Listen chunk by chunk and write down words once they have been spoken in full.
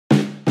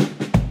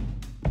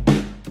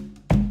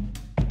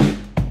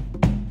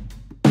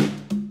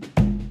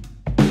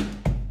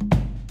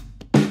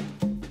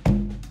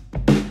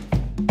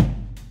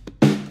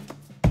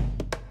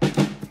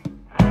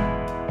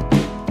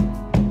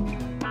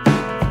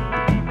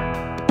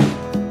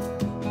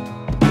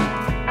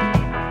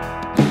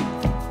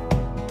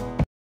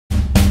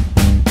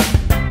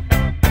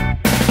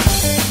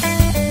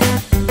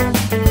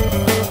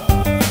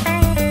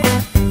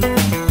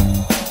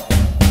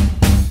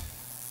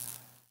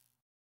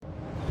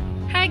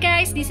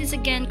guys, this is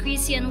again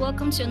Chrissy and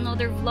welcome to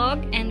another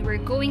vlog and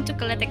we're going to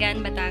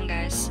Calatagan,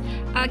 Batangas.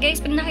 Guys,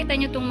 pag nakita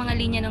nyo tong mga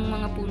linya ng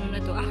mga puno na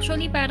to,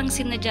 actually parang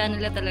sinadya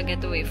nila talaga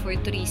to for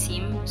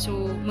tourism.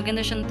 So, maganda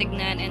siyang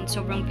tignan and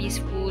sobrang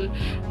peaceful.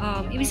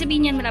 Ibig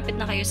sabihin yan,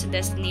 malapit na kayo sa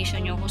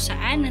destination nyo kung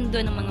saan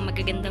nandun ang mga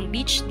magagandang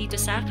beach dito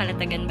sa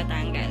Calatagan,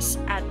 Batangas.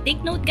 At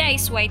take note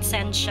guys, white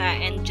sand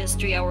siya and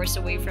just 3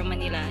 hours away from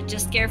Manila.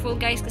 Just careful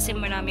guys kasi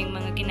maraming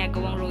mga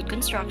ginagawang road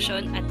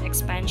construction at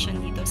expansion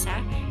dito sa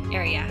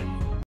area.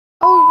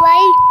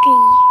 Alrighty.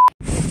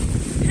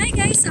 Hi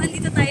guys! So,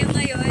 andito tayo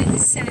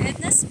ngayon sa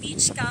Edna's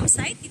Beach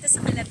Campsite dito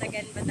sa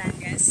Calatagan,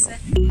 Batangas.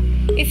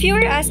 If you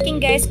were asking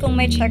guys kung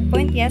may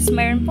checkpoint, yes,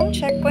 mayroon pong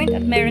checkpoint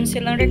at mayroon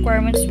silang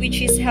requirements which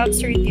is health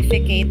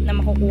certificate na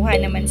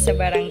makukuha naman sa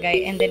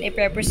barangay and then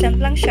i-represent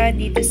lang siya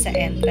dito sa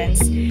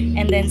entrance.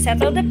 And then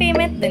settle the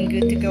payment, then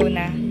good to go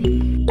na.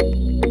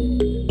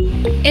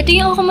 Ito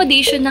yung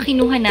accommodation na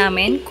kinuha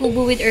namin,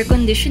 Kubo with air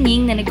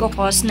conditioning na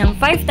nagko-cost ng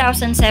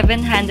 5,700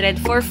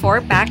 for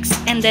 4 packs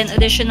and then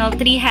additional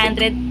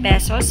 300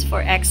 pesos for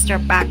extra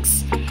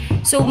packs.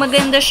 So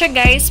maganda siya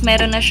guys,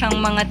 meron na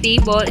siyang mga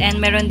table and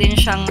meron din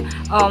siyang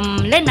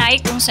lanay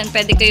kung saan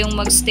pwede kayong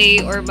magstay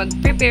or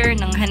mag-prepare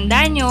ng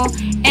handa nyo.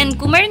 And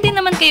kung meron din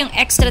naman kayong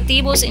extra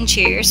tables and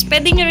chairs,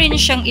 pwede nyo rin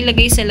siyang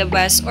ilagay sa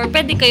labas or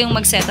pwede kayong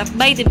mag-set up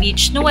by the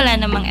beach na wala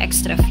namang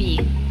extra fee.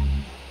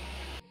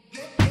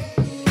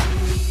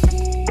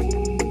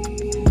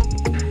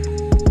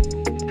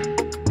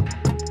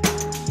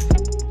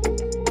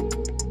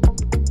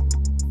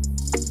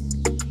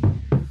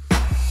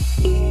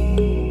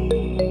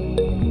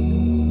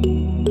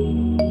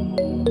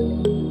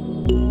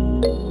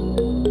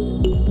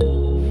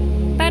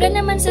 Para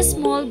naman sa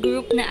small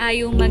group na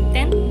ayaw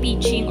mag-tent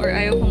pitching or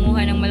ayaw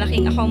kumuha ng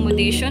malaking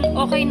accommodation,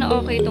 okay na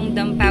okay itong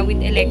Dampa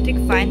with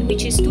electric fan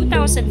which is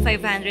 2,500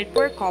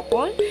 per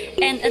couple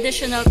and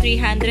additional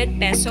 300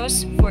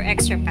 pesos for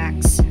extra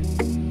packs.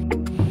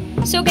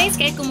 So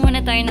guys, kahit kumuha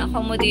na tayo ng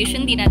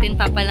accommodation, di natin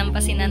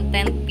papalampasin ng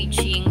tent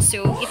pitching.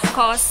 So it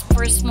costs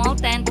for small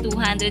tent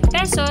 200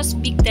 pesos,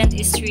 big tent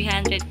is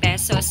 300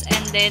 pesos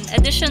and then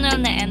additional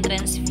na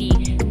entrance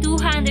fee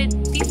 250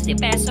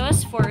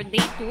 pesos for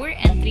day tour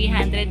and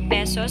 300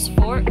 pesos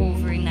for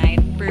overnight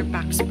per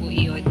packs po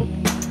yun.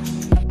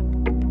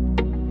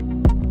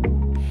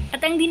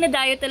 At ang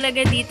dinadayo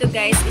talaga dito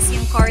guys is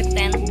yung car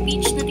tent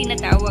pitch na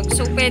tinatawag.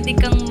 So pwede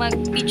kang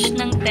mag-pitch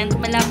ng tent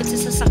malapit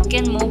sa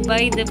sasakyan mo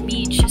by the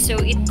beach. So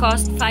it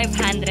cost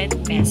 500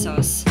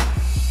 pesos.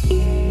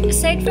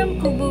 Aside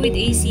from Kubo with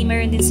AC,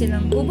 meron din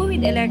silang Kubo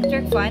with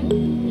electric fan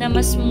na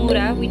mas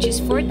mura which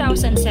is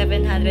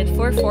 4,700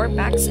 for 4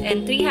 packs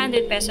and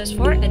 300 pesos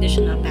for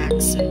additional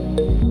packs.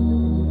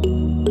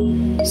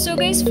 So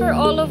guys, for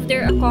all of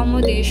their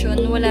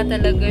accommodation, wala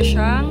talaga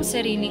siyang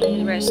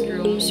sariling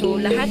restroom.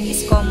 So lahat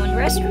is common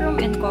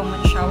restroom and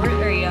common shower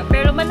area.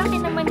 Pero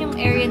malaki naman yung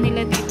area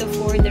nila dito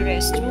for the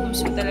restroom.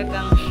 So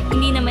talagang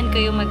hindi naman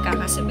kayo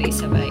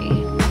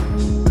magkakasabay-sabay.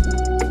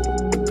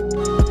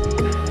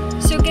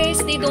 So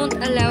guys, they don't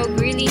allow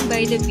grilling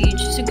by the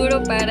beach.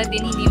 Siguro para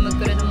din hindi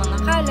magkaroon ng mga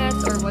kalat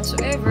or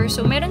whatsoever.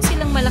 So meron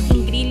silang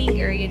malaking grilling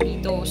area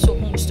dito. So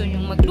kung gusto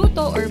nyong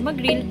magluto or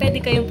mag-grill,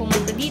 pwede kayong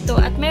pumunta dito.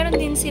 At meron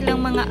din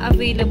silang mga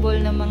available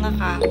na mga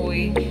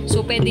kahoy. So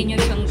pwede nyo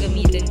siyang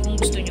gamitin kung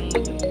gusto nyong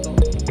magluto.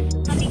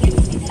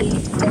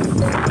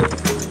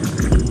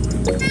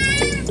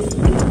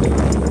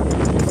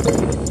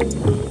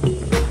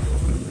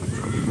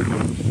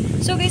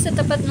 So guys, sa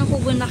tapat ng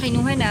kubo na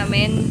kinuha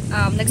namin,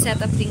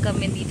 nag-set up din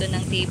kami dito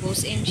ng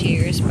tables and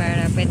chairs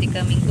para pwede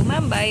kaming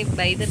tumambay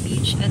by the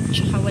beach at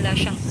saka wala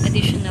siyang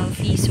additional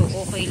fee, so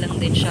okay lang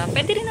din siya.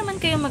 Pwede rin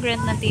naman kayong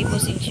mag-rent ng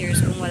tables and chairs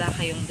kung wala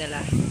kayong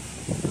dala.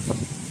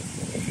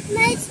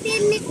 Nice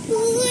swimming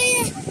pool.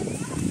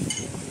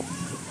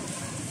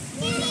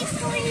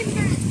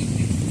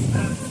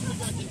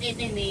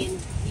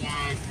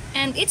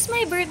 And it's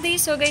my birthday,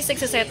 so guys,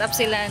 nagsaset up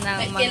sila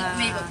ng mga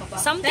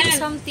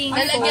something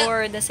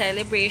for the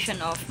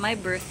celebration of my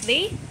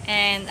birthday.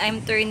 And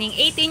I'm turning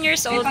 18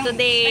 years old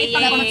today.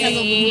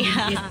 Yay!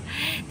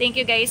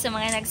 Thank you guys sa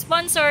mga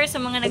nag-sponsor, sa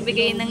mga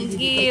nagbigay ng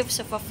gifts,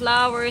 sa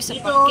flowers,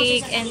 sa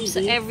cake, and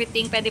sa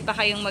everything. Pwede pa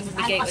kayong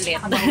magbigay ulit.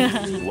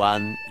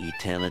 One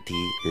eternity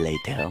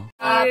later.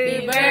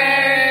 Happy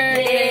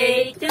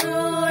birthday to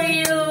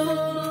you!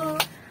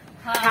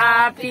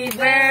 Happy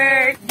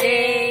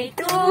birthday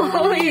to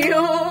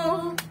you!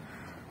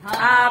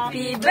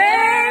 Happy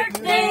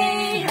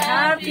birthday!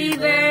 Happy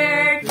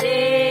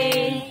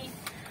birthday!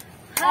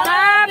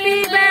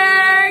 Happy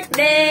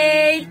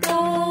birthday to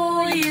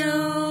you!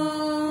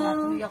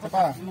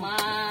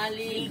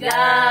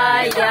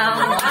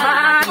 Maligayang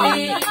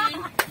bati!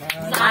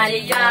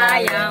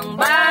 Maligayang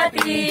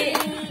bati!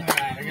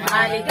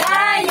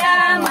 Maligaya,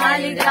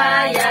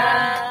 maligaya!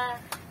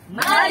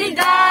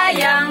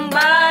 Maligayang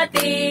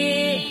bati!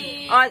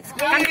 O,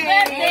 happy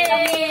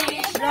birthday!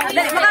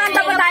 Makakanta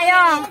pa tayo!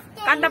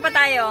 Kanta pa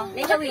tayo!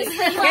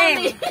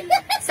 Okay!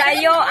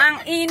 Sa'yo ang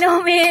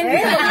inumin!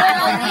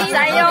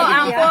 Sa'yo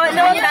ang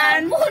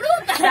pulutan!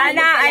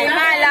 Sana ay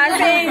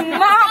malasing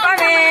mo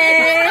kami!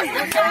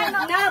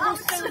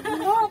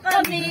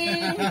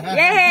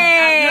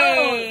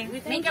 Yay!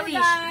 Make a wish.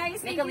 Guys,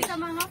 thank you sa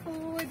mga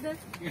food.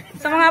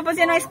 Sa mga po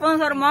sino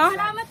sponsor mo?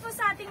 Salamat po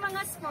sa ating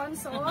mga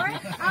sponsor.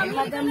 Hindi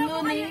ko na po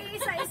kayo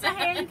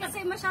isa-isahin kasi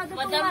masyado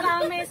pong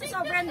marami. So,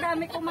 sobrang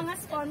dami kong mga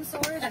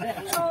sponsor.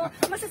 So,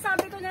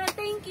 masasabi ko na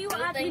thank you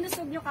at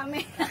binusog nyo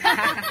kami.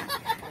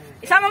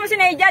 Isama mo si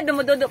Naija,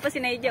 dumududo pa si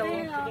Naija.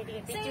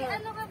 Say,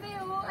 ano ka ba yun?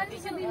 Ano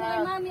sabihin mo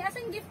kay Mami?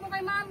 Asan gift mo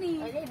kay Mami?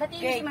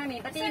 Batiin si Mami,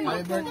 batiin mo.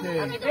 Happy birthday.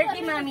 Happy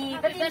birthday, Mami.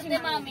 Batiin si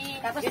Mami.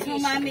 Tapos mo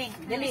Mami.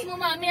 Dali. Kiss mo,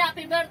 Mami.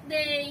 Happy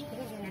birthday.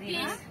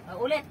 Kiss.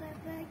 Ulit.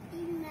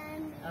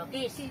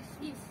 Okay,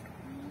 kiss.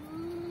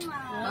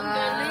 Ang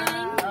galing.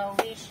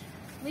 Wish.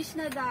 Wish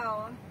na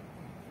daw.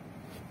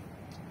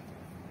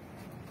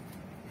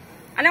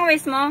 Anong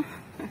wish mo?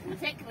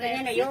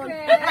 Secret. Na yun.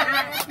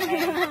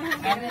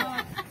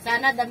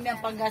 Sana dami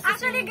ang panggastos.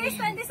 Actually guys,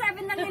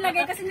 27 lang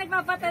nilagay kasi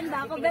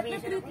nagpapatanda ako. But the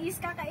truth is,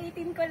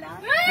 kaka-18 ko lang.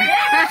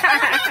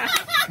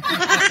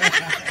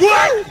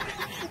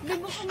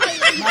 Dibo ko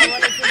ngayon.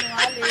 Bawal ang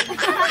sinungaling.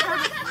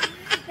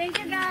 Thank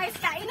you guys.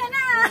 Kain na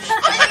na!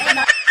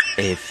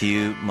 A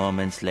few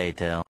moments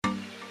later.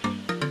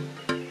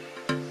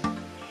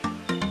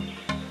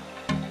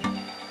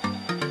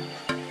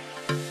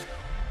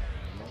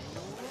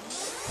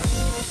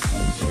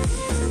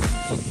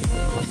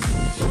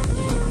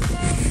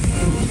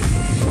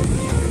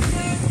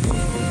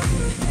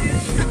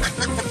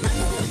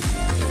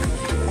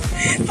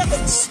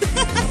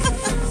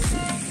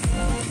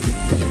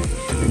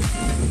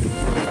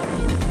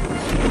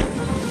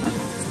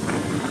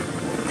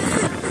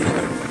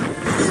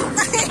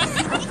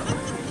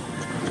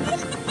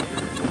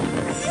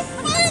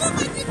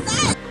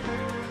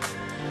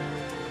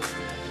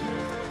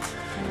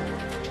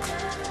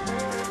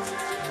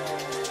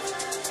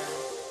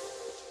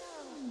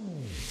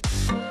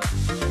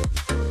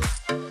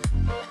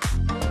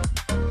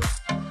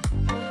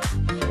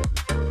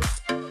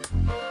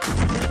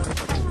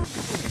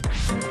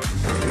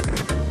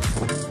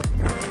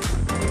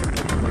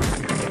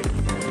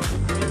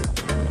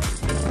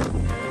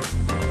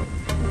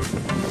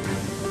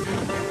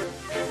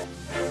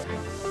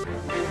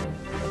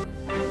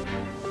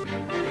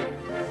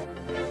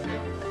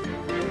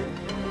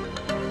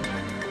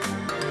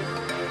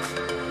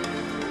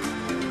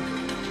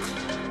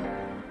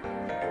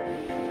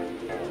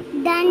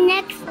 The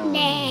next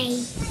day.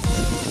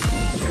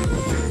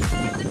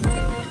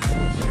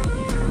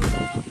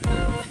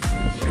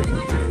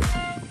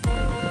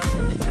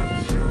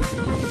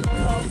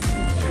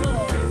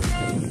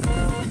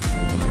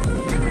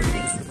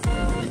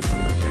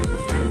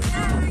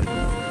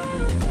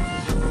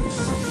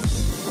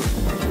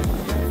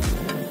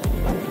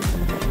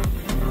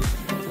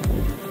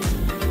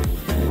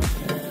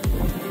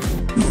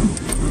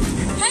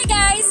 Hi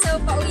guys! So,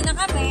 pauwi na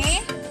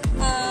kami.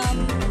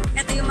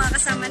 Ito yung mga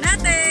kasama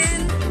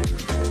natin.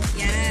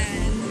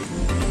 Yan.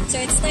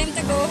 So, it's time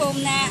to go home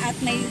na at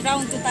may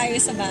round 2 tayo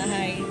sa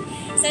bahay.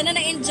 Sana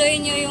na-enjoy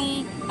nyo yung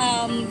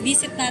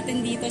visit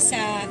natin dito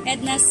sa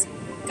Edna's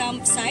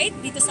campsite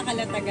dito sa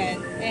Calatagan.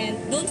 And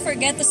don't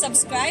forget to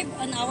subscribe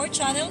on our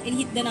channel and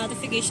hit the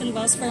notification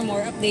bells for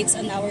more updates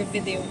on our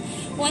video.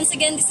 Once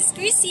again, this is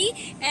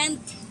Chrissy and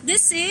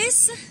this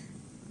is...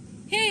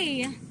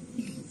 Hey!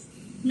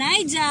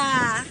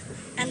 Naija!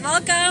 And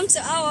welcome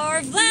to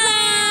our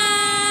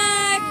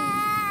vlog!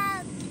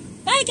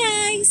 Bye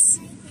guys!